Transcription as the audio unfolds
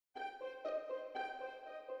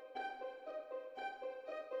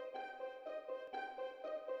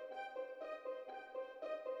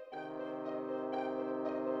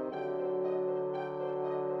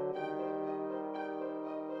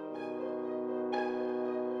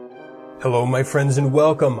Hello my friends and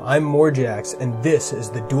welcome, I'm Morjax and this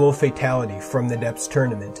is the Dual Fatality from the Depths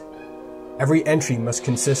tournament. Every entry must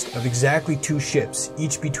consist of exactly 2 ships,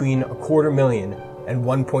 each between 250,000 and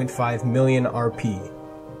 1.5 million RP,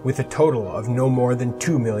 with a total of no more than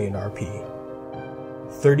 2 million RP.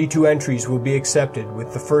 32 entries will be accepted,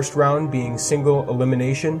 with the first round being single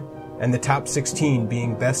elimination and the top 16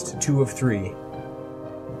 being best 2 of 3.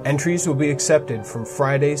 Entries will be accepted from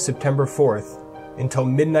Friday, September 4th until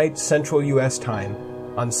midnight Central US time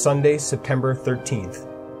on Sunday, September 13th.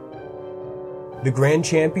 The Grand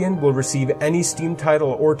Champion will receive any Steam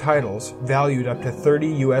title or titles valued up to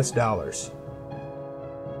 $30 US.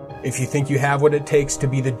 If you think you have what it takes to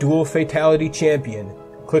be the Dual Fatality Champion,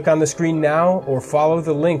 click on the screen now or follow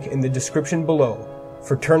the link in the description below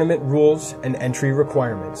for tournament rules and entry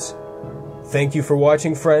requirements. Thank you for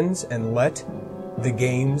watching, friends, and let the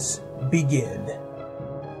games begin.